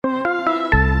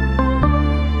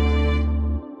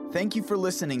Thank you for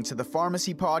listening to the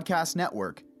Pharmacy Podcast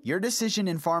Network. Your decision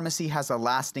in pharmacy has a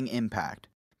lasting impact.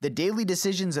 The daily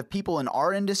decisions of people in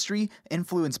our industry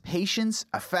influence patients,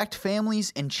 affect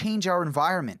families, and change our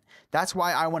environment. That's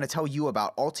why I want to tell you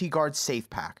about Ultiguard Safe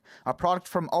Pack, a product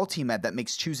from Ultimed that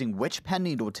makes choosing which pen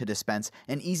needle to dispense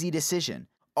an easy decision.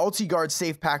 Ultiguard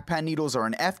Safe Pack pen needles are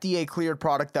an FDA-cleared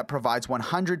product that provides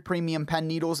 100 premium pen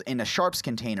needles in a Sharps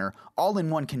container, all in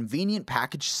one convenient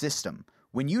package system.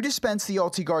 When you dispense the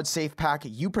Ultiguard Safe Pack,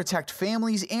 you protect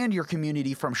families and your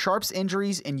community from Sharps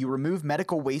injuries and you remove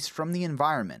medical waste from the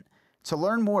environment. To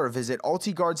learn more, visit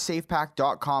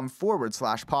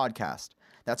ultiguardsafepack.com/podcast.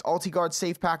 That's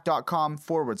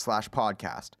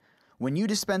ultiguardsafepack.com/podcast. When you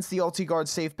dispense the Ultiguard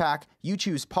Safe Pack, you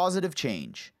choose positive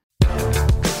change.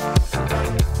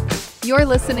 You're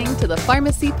listening to the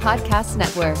Pharmacy Podcast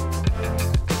Network.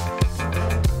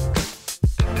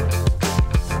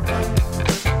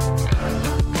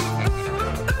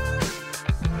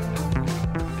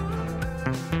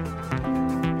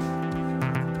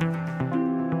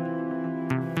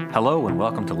 Hello and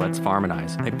welcome to Let's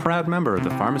Pharmanize, a proud member of the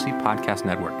Pharmacy Podcast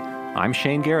Network. I'm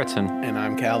Shane Garrettson. And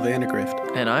I'm Cal Vandegrift.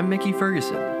 And I'm Mickey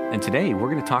Ferguson. And today we're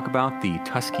going to talk about the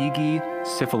Tuskegee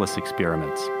syphilis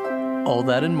experiments. All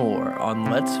that and more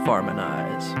on Let's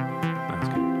Pharmanize. That's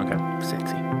good. Okay.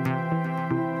 Sexy.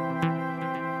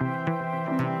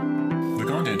 The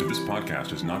content of this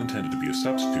podcast is not intended to be a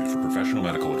substitute for professional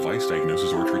medical advice,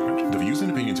 diagnosis, or treatment. The views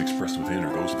and opinions expressed within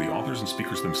are those of the authors and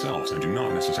speakers themselves and do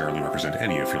not necessarily represent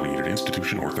any affiliated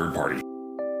institution or third party.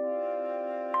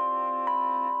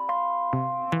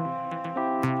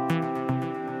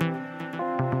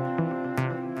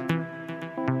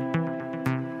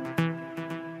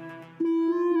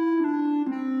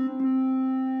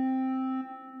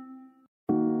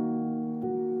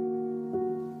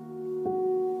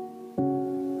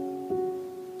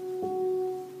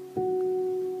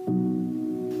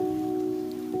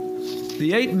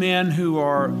 The 8 men who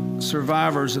are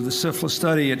survivors of the syphilis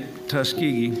study at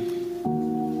Tuskegee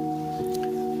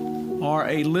are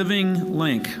a living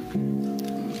link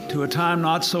to a time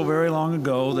not so very long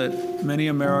ago that many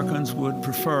Americans would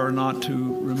prefer not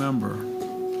to remember,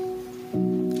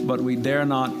 but we dare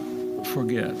not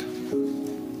forget.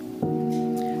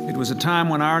 It was a time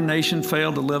when our nation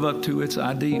failed to live up to its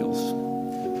ideals,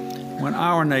 when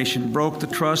our nation broke the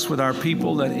trust with our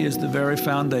people that is the very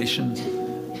foundation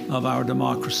of our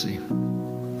democracy.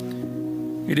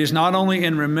 It is not only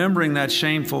in remembering that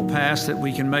shameful past that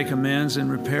we can make amends and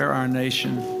repair our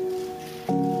nation,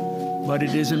 but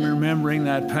it is in remembering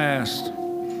that past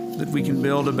that we can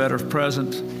build a better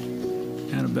present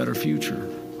and a better future.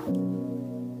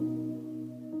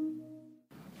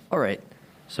 All right,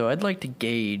 so I'd like to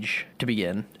gauge, to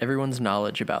begin, everyone's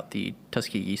knowledge about the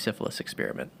Tuskegee syphilis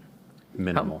experiment.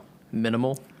 Minimal.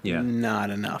 Minimal? Yeah. Not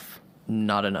enough.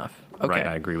 Not enough. Okay. Right,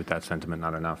 I agree with that sentiment,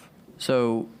 not enough.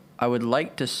 So I would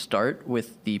like to start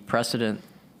with the precedent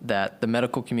that the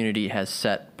medical community has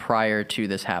set prior to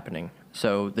this happening.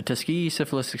 So the Tuskegee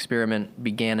syphilis experiment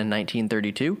began in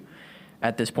 1932.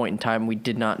 At this point in time, we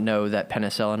did not know that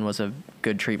penicillin was a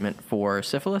good treatment for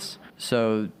syphilis.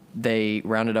 So they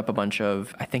rounded up a bunch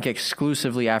of, I think,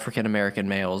 exclusively African-American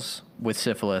males with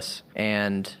syphilis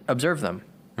and observed them.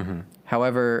 Mm-hmm.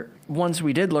 However, once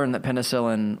we did learn that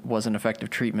penicillin was an effective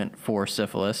treatment for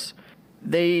syphilis,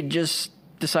 they just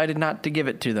decided not to give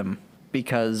it to them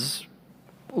because,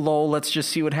 lol, let's just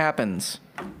see what happens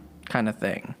kind of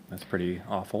thing. That's pretty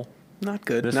awful. Not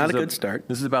good. Not a good start.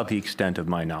 This is about the extent of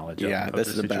my knowledge. Yeah, of this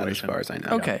the is about as situation. far as I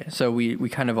know. Okay, so we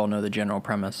kind of all know the general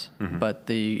premise, but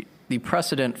the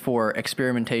precedent for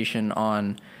experimentation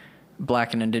on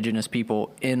Black and Indigenous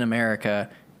people in America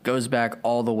goes back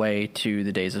all the way to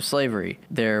the days of slavery.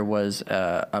 There was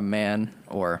a man,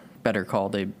 or better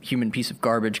called a human piece of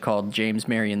garbage, called James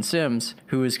Marion Sims,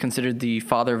 who is considered the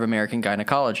father of American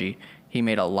gynecology. He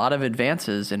made a lot of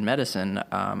advances in medicine.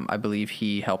 I believe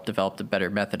he helped develop a better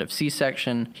method of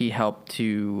C-section. He helped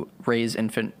to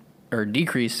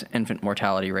decrease infant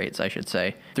mortality rates, I should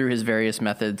say, through his various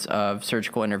methods of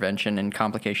surgical intervention and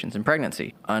complications in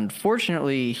pregnancy.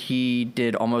 Unfortunately, he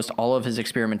did almost all of his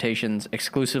experimentations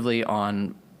exclusively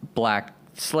on Black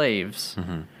slaves,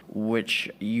 which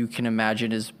you can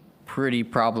imagine is pretty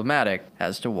problematic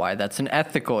as to why that's an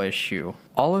ethical issue.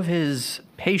 All of his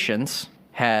patients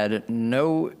had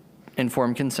no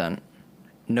informed consent,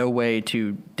 no way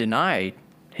to deny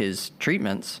his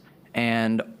treatments,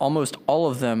 and almost all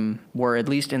of them were, at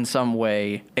least in some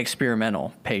way,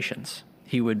 experimental patients.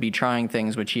 He would be trying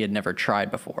things which he had never tried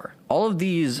before. All of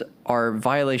these are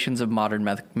violations of modern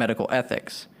medical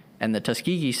ethics, And the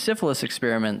Tuskegee syphilis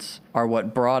experiments are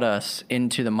what brought us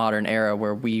into the modern era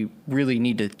where we really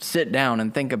need to sit down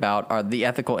and think about the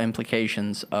ethical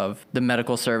implications of the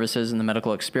medical services and the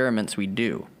medical experiments we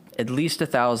do. At least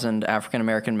 1,000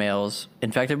 African-American males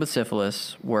infected with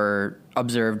syphilis were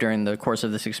observed during the course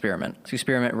of this experiment. This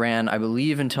experiment ran, I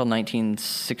believe, until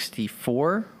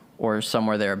 1964 or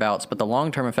somewhere thereabouts, but the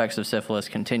long-term effects of syphilis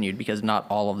continued because not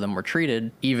all of them were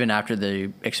treated even after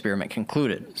the experiment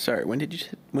concluded. Sorry, when did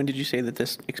you say that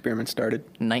this experiment started?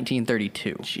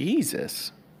 1932.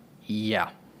 Jesus. Yeah.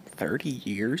 30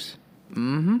 years?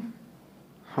 Mm-hmm.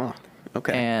 Huh.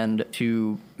 Okay. And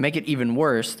to make it even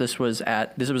worse, this was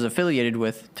affiliated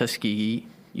with Tuskegee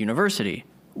University,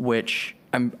 which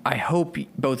I hope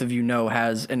both of you know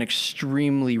has an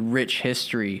extremely rich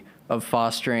history of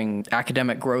fostering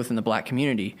academic growth in the black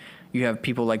community. You have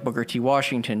people like Booker T.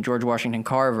 Washington, George Washington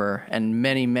Carver, and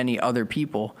many, many other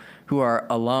people who are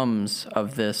alums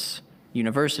of this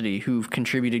university who've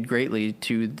contributed greatly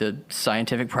to the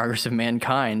scientific progress of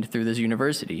mankind through this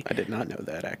university. I did not know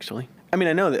that, actually. I mean,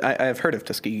 I know that I've heard of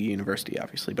Tuskegee University,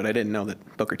 obviously, but I didn't know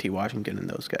that Booker T. Washington and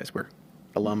those guys were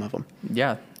alum of them.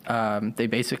 Yeah, they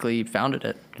basically founded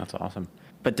it. That's awesome.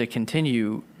 But to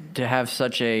continue to have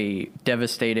such a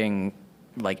devastating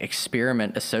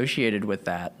experiment associated with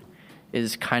that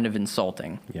is kind of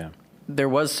insulting. Yeah. There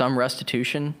was some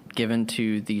restitution given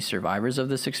to the survivors of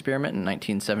this experiment in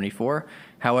 1974.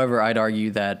 However, I'd argue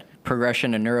that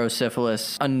progression to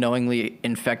neurosyphilis, unknowingly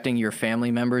infecting your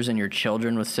family members and your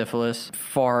children with syphilis,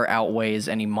 far outweighs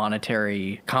any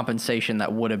monetary compensation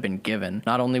that would have been given.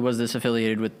 Not only was this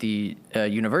affiliated with the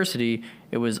university,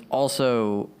 it was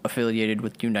also affiliated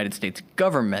with the United States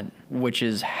government, which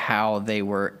is how they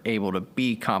were able to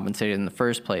be compensated in the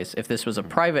first place. If this was a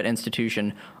private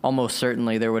institution, almost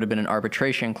certainly there would have been an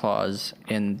arbitration clause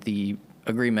in the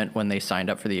agreement when they signed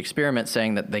up for the experiment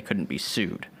saying that they couldn't be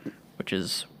sued, which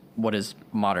is what is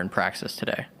modern praxis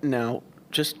today. Now,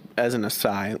 just as an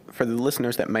aside, for the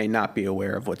listeners that may not be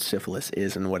aware of what syphilis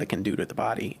is and what it can do to the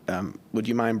body, would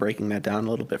you mind breaking that down a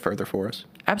little bit further for us?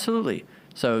 Absolutely.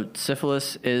 So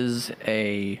syphilis is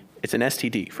It's an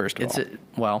STD, first of all.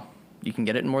 Well, you can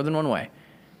get it in more than one way,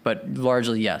 but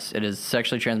largely, yes, it is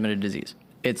sexually transmitted disease.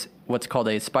 It's what's called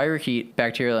a spirochete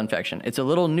bacterial infection. It's a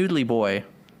little noodly boy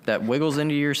that wiggles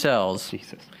into your cells.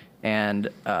 Jesus. And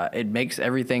it makes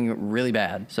everything really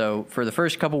bad. So for the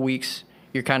first couple weeks,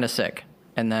 you're kind of sick.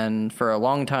 And then for a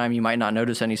long time, you might not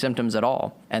notice any symptoms at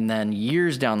all. And then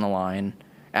years down the line,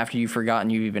 after you've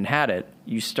forgotten you even had it,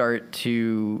 you start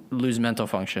to lose mental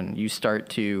function. You start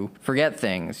to forget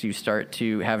things. You start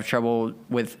to have trouble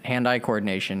with hand-eye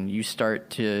coordination. You start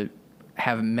to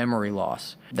have memory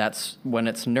loss. That's when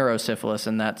it's neurosyphilis,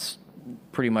 and that's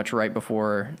pretty much right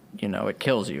before, it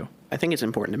kills you. I think it's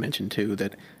important to mention, too,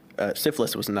 that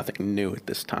syphilis was nothing new at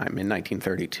this time. In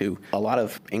 1932, a lot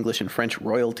of English and French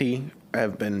royalty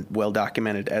have been well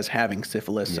documented as having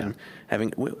syphilis and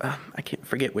having. I can't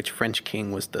forget which French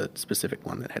king was the specific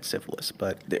one that had syphilis,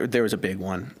 but there was a big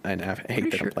one, and I hate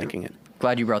that I'm blanking it.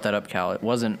 Glad you brought that up, Cal. It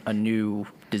wasn't a new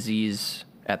disease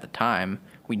at the time.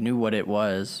 We knew what it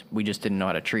was. We just didn't know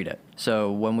how to treat it.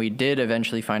 So when we did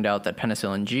eventually find out that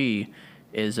penicillin G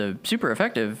is a super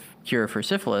effective cure for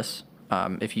syphilis,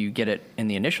 if you get it in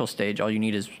the initial stage, all you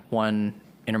need is one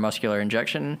intramuscular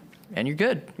injection, and you're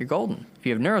good. You're golden. If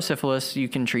you have neurosyphilis, you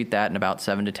can treat that in about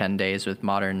 7 to 10 days with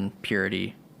modern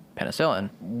purity penicillin.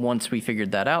 Once we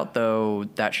figured that out, though,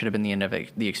 that should have been the end of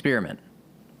the experiment.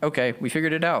 Okay, we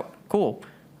figured it out. Cool.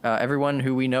 Everyone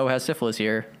who we know has syphilis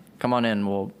here, come on in.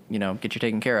 We'll, get you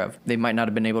taken care of. They might not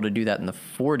have been able to do that in the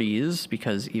 40s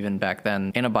because even back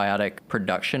then, antibiotic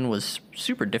production was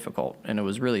super difficult, and it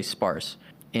was really sparse.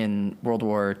 In World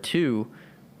War II,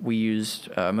 we used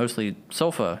mostly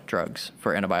sulfa drugs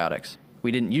for antibiotics.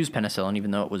 We didn't use penicillin,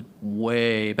 even though it was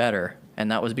way better,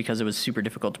 and that was because it was super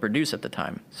difficult to produce at the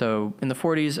time. So in the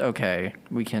 40s, okay,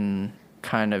 we can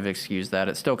kind of excuse that.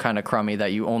 It's still kind of crummy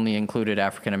that you only included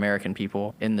African American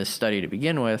people in this study to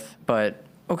begin with, but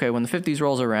okay, when the 50s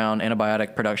rolls around,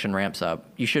 antibiotic production ramps up,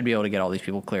 you should be able to get all these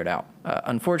people cleared out.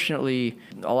 Unfortunately,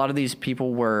 a lot of these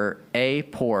people were A,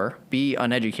 poor, B,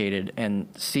 uneducated, and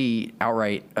C,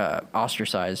 outright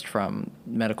ostracized from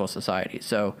medical society.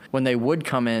 So when they would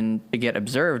come in to get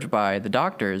observed by the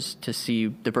doctors to see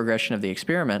the progression of the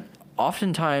experiment,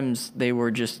 oftentimes they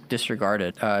were just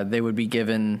disregarded. They would be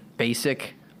given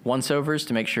basic once-overs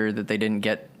to make sure that they didn't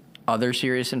get other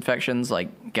serious infections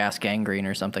like gas gangrene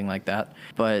or something like that.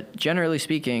 But generally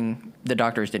speaking, the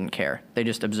doctors didn't care. They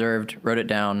just observed, wrote it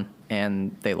down,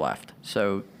 and they left.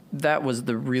 So that was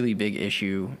the really big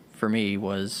issue for me,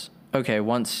 was okay,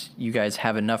 once you guys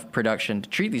have enough production to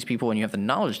treat these people and you have the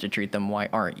knowledge to treat them, why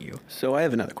aren't you? So I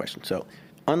have another question. So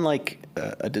unlike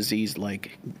a disease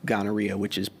like gonorrhea,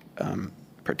 which is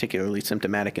particularly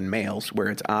symptomatic in males, where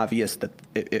it's obvious that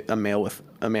a male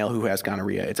who has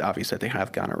gonorrhea, it's obvious that they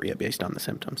have gonorrhea based on the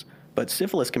symptoms. But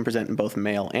syphilis can present in both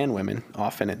male and women,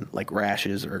 often in like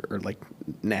rashes or like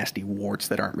nasty warts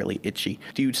that aren't really itchy.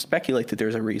 Do you speculate that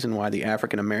there's a reason why the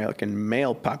African American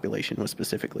male population was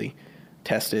specifically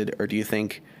tested, or do you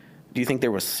think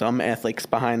there was some ethics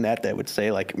behind that would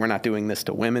say, like, we're not doing this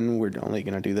to women, we're only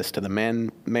going to do this to the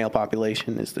male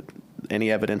population? Is there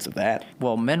any evidence of that?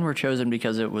 Well, men were chosen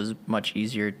because it was much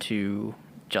easier to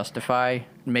justify.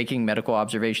 Making medical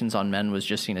observations on men was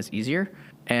just seen as easier.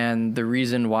 And the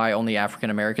reason why only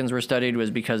African Americans were studied was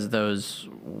because those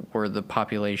were the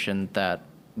population that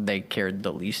they cared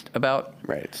the least about.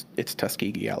 Right. It's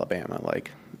Tuskegee, Alabama.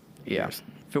 Yeah.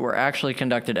 If it were actually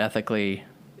conducted ethically,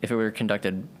 if it were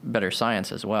conducted better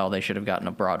science as well, they should have gotten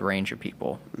a broad range of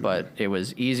people. Mm-hmm. But it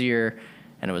was easier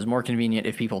and it was more convenient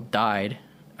if people died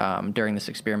during this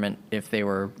experiment if they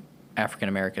were African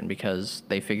American, because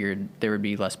they figured there would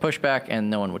be less pushback and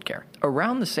no one would care.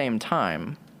 Around the same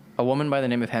time, a woman by the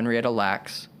name of Henrietta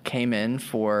Lacks came in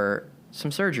for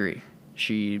some surgery.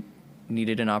 She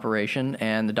needed an operation,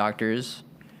 and the doctors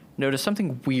noticed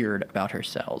something weird about her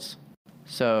cells.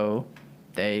 So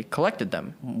they collected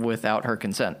them without her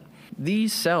consent.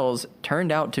 These cells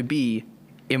turned out to be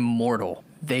immortal.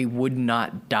 They would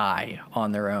not die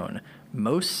on their own.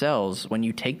 Most cells, when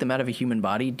you take them out of a human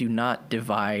body, do not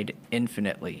divide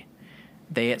infinitely.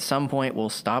 They at some point will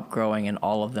stop growing and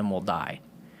all of them will die.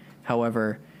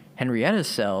 However, Henrietta's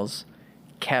cells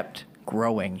kept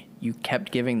growing. You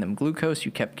kept giving them glucose,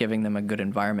 you kept giving them a good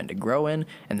environment to grow in,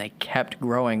 and they kept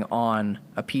growing on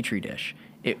a petri dish.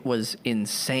 It was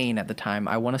insane at the time.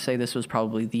 I want to say this was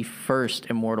probably the first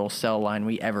immortal cell line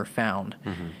we ever found.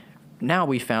 Mm-hmm. Now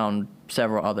we found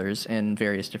several others in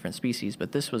various different species,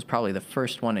 but this was probably the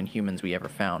first one in humans we ever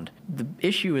found. The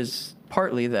issue is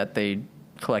partly that they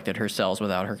collected her cells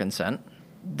without her consent.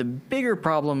 The bigger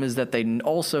problem is that they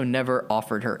also never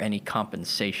offered her any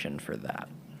compensation for that.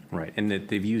 Right, and that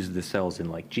they've used the cells in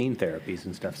like gene therapies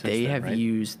and stuff since They then, have right?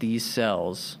 used these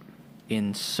cells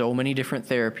in so many different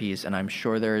therapies, and I'm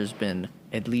sure there has been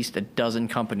at least a dozen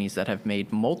companies that have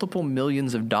made multiple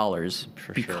millions of dollars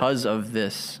because of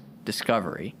this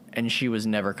discovery, and she was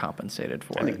never compensated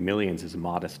for it. I think millions is a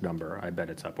modest number. I bet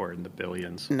it's upward in the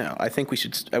billions. No, I think we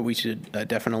should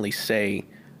definitely say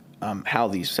how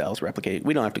these cells replicate.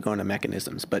 We don't have to go into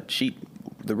mechanisms, but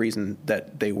the reason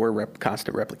that they were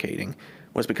constant replicating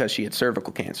was because she had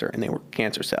cervical cancer, and they were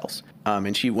cancer cells.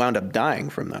 And she wound up dying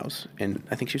from those. And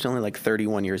I think she was only like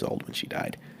 31 years old when she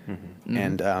died. Mm-hmm.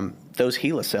 And those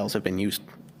HeLa cells have been used.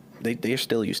 They are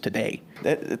still used today.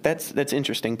 That's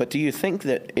interesting. But do you think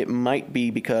that it might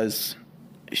be because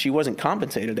she wasn't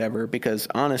compensated ever? Because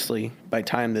honestly, by the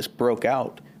time this broke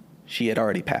out, she had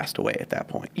already passed away at that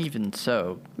point. Even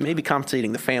so. Maybe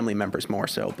compensating the family members more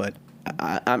so, but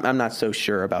I'm not so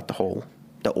sure about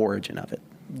the origin of it.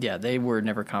 Yeah, they were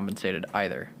never compensated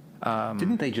either.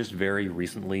 Didn't they just very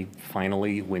recently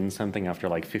finally win something after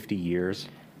like 50 years?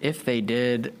 If they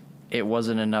did, it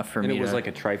wasn't enough for me to... And it was like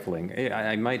a trifling...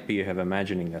 I might be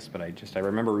imagining this, but I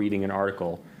remember reading an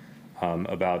article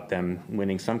about them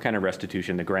winning some kind of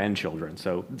restitution to grandchildren.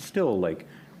 So still like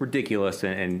ridiculous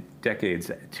and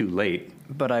decades too late.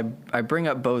 But I bring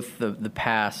up both the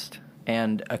past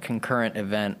and a concurrent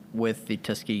event with the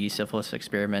Tuskegee syphilis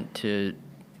experiment to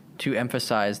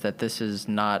emphasize that this is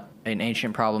not an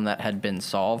ancient problem that had been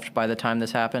solved by the time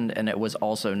this happened, and it was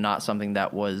also not something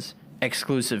that was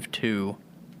exclusive to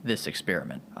this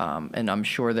experiment. And I'm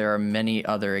sure there are many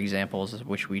other examples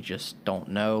which we just don't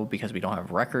know because we don't have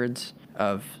records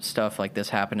of stuff like this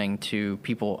happening to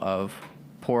people of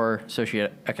poor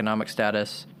socioeconomic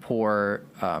status, poor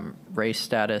race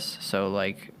status, so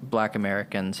like Black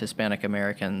Americans, Hispanic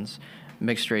Americans,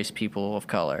 mixed race people of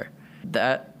color.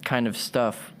 That kind of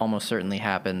stuff almost certainly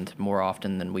happened more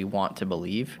often than we want to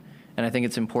believe, and I think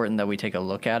it's important that we take a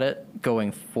look at it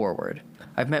going forward.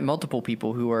 I've met multiple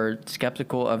people who are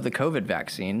skeptical of the COVID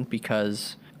vaccine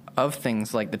because of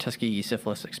things like the Tuskegee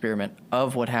syphilis experiment,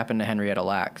 of what happened to Henrietta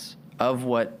Lacks, of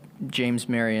what James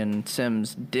Marion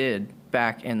Sims did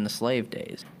back in the slave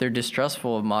days. They're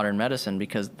distrustful of modern medicine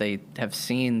because they have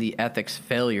seen the ethics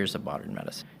failures of modern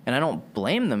medicine. And I don't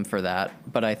blame them for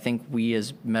that, but I think we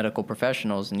as medical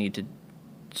professionals need to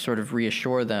sort of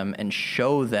reassure them and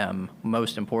show them,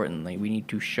 most importantly, we need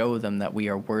to show them that we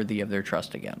are worthy of their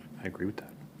trust again. I agree with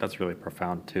that. That's really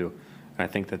profound, too. And I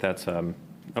think that that's a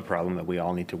problem that we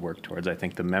all need to work towards. I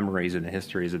think the memories and the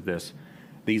histories of this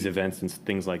these events and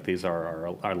things like these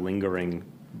are lingering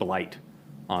blight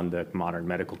on the modern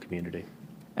medical community.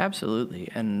 Absolutely.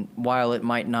 And while it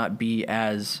might not be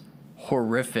as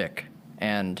horrific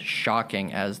and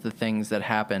shocking as the things that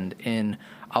happened in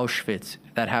Auschwitz,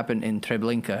 that happened in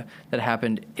Treblinka, that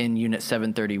happened in Unit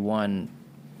 731,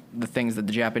 the things that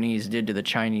the Japanese did to the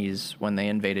Chinese when they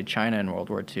invaded China in World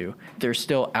War II, they're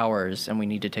still ours, and we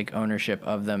need to take ownership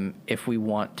of them if we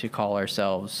want to call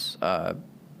ourselves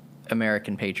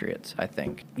American patriots, I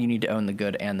think. You need to own the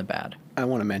good and the bad. I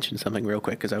want to mention something real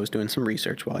quick because I was doing some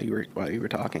research while you were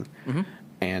talking. Mm-hmm.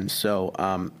 And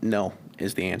so, no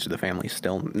is the answer. The family's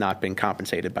still not been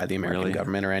compensated by the American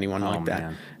government or anyone like that.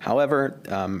 Man.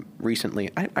 However, recently,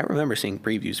 I remember seeing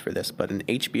previews for this, but an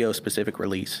HBO-specific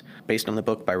release based on the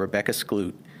book by Rebecca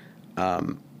Skloot.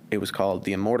 It was called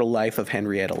The Immortal Life of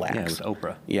Henrietta Lacks. Yeah, it was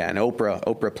Oprah. Yeah, and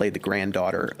Oprah played the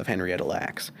granddaughter of Henrietta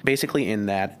Lacks. Basically in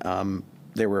that,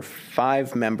 there were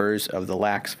 5 members of the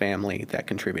Lacks family that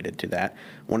contributed to that,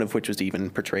 one of which was even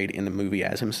portrayed in the movie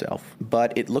as himself.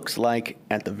 But it looks like,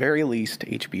 at the very least,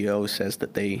 HBO says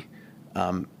that they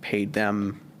paid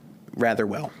them rather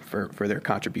well for their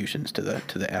contributions to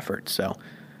the effort. So,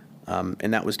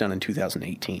 and that was done in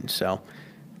 2018. So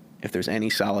if there's any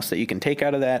solace that you can take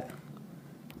out of that,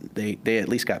 they at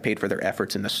least got paid for their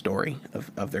efforts in the story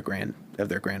of their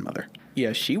grandmother.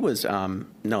 Yeah, she was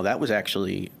that was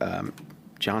actually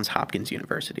Johns Hopkins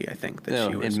University, I think.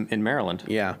 She was in Maryland.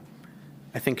 Yeah,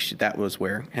 I think that was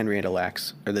where Henrietta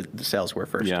Lacks, or the cells were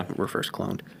first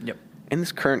cloned. Yep. In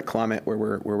this current climate where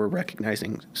we're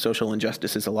recognizing social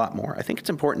injustices a lot more, I think it's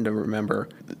important to remember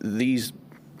these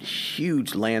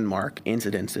huge landmark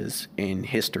incidences in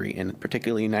history, and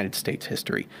particularly United States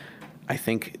history. I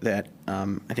think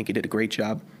you did a great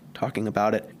job talking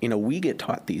about it. We get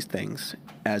taught these things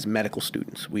as medical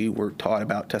students. We were taught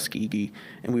about Tuskegee,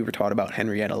 and we were taught about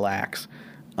Henrietta Lacks.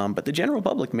 But the general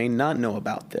public may not know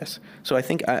about this. So I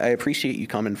think I appreciate you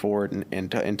coming forward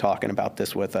and talking about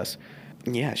this with us.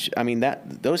 Yeah, I mean,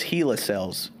 those HeLa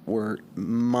cells were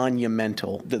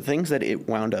monumental. The things that it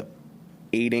wound up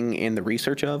aiding in the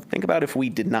research of, think about if we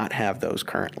did not have those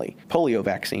currently. Polio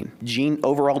vaccine,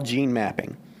 overall gene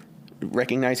mapping,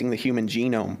 recognizing the human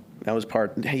genome. That was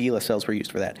HeLa cells were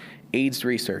used for that. AIDS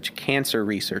research, cancer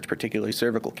research, particularly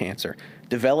cervical cancer,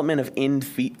 development of in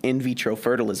vitro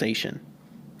fertilization,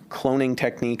 cloning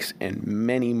techniques, and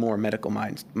many more medical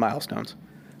milestones,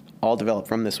 all developed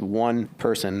from this one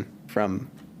person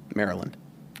from Maryland.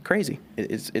 Crazy.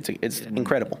 It's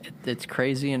incredible. It's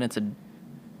crazy, and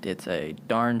it's a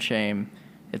darn shame.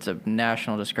 It's a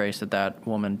national disgrace that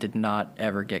woman did not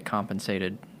ever get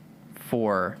compensated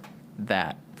for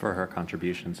that. For her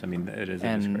contributions. I mean, it is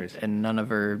a disgrace. And none of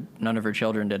her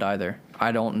children did either.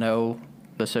 I don't know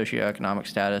the socioeconomic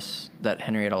status that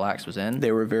Henrietta Lacks was in.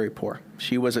 They were very poor.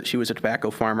 She was a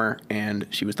tobacco farmer, and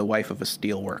she was the wife of a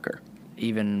steel worker.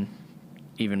 Even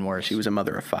worse. She was a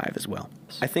mother of 5 as well.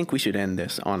 I think we should end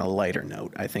this on a lighter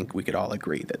note. I think we could all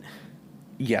agree that,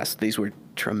 yes, these were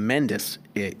tremendous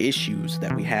issues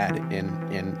that we had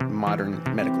in modern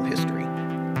medical history.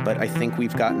 But I think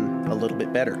we've gotten a little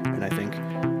bit better, and I think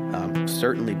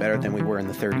certainly better than we were in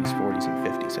the 30s, 40s, and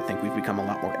 50s. I think we've become a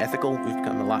lot more ethical. We've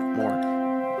become a lot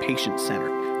more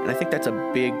patient-centered. And I think that's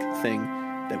a big thing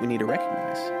that we need to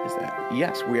recognize, is that,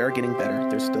 yes, we are getting better.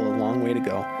 There's still a long way to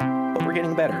go, but we're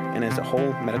getting better. And as a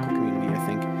whole medical community, I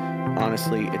think,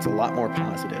 honestly, it's a lot more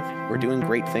positive. We're doing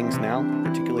great things now,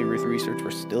 particularly with research.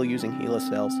 We're still using HeLa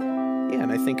cells. Yeah,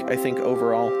 and I think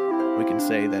overall we can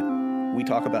say that we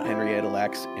talk about Henrietta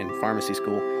Lacks in pharmacy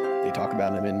school. They talk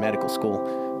about him in medical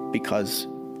school because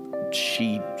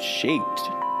she shaped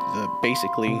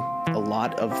basically a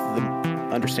lot of the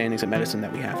understandings of medicine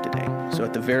that we have today. So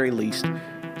at the very least,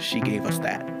 she gave us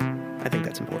that. I think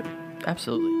that's important.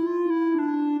 Absolutely.